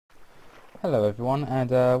Hello everyone, and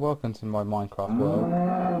welcome to my Minecraft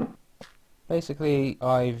world. Basically,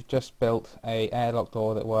 I've just built a airlock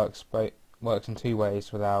door that works in two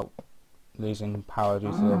ways without losing power due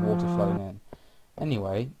to the water flowing in.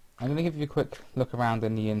 Anyway, I'm going to give you a quick look around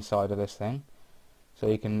in the inside of this thing, so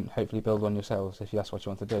you can hopefully build one yourselves if that's what you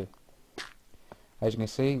want to do. As you can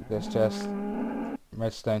see, there's just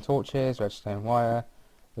redstone torches, redstone wire,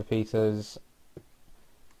 repeaters,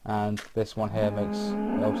 and this one here makes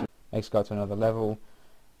it go to another level,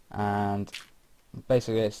 and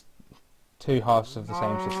basically it's two halves of the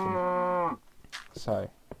same system. So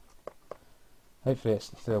hopefully it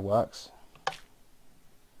still works,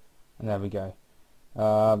 and there we go.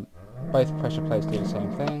 Both pressure plates do the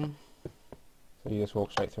same thing, so you just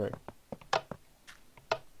walk straight through.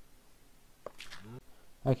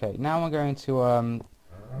 Okay, now I'm going to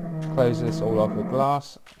close this all off with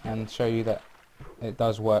glass and show you that it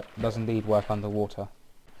does indeed work underwater.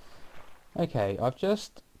 Okay, I've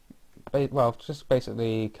just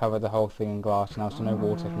basically covered the whole thing in glass now, so no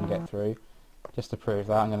water can get through. Just to prove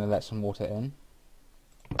that, I'm going to let some water in,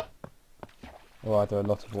 or either a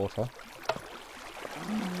lot of water.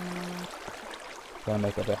 Going to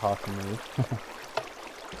make it a bit hard to move.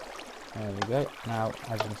 There we go. Now,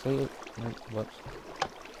 as you can see, whoops.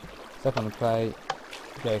 Step on the plate,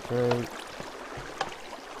 go through,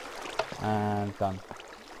 and done.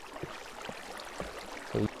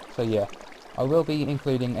 So yeah, I will be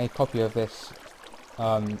including a copy of this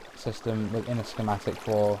system in a schematic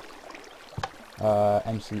for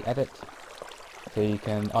MC Edit, so you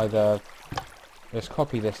can either just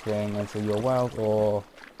copy this thing into your world or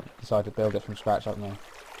decide to build it from scratch. I don't know.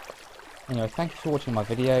 Anyway, thank you for watching my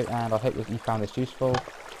video, and I hope that you found this useful.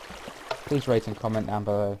 Please rate and comment down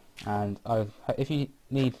below, and if you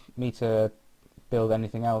need me to build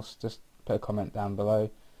anything else, just put a comment down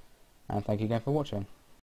below, and thank you again for watching.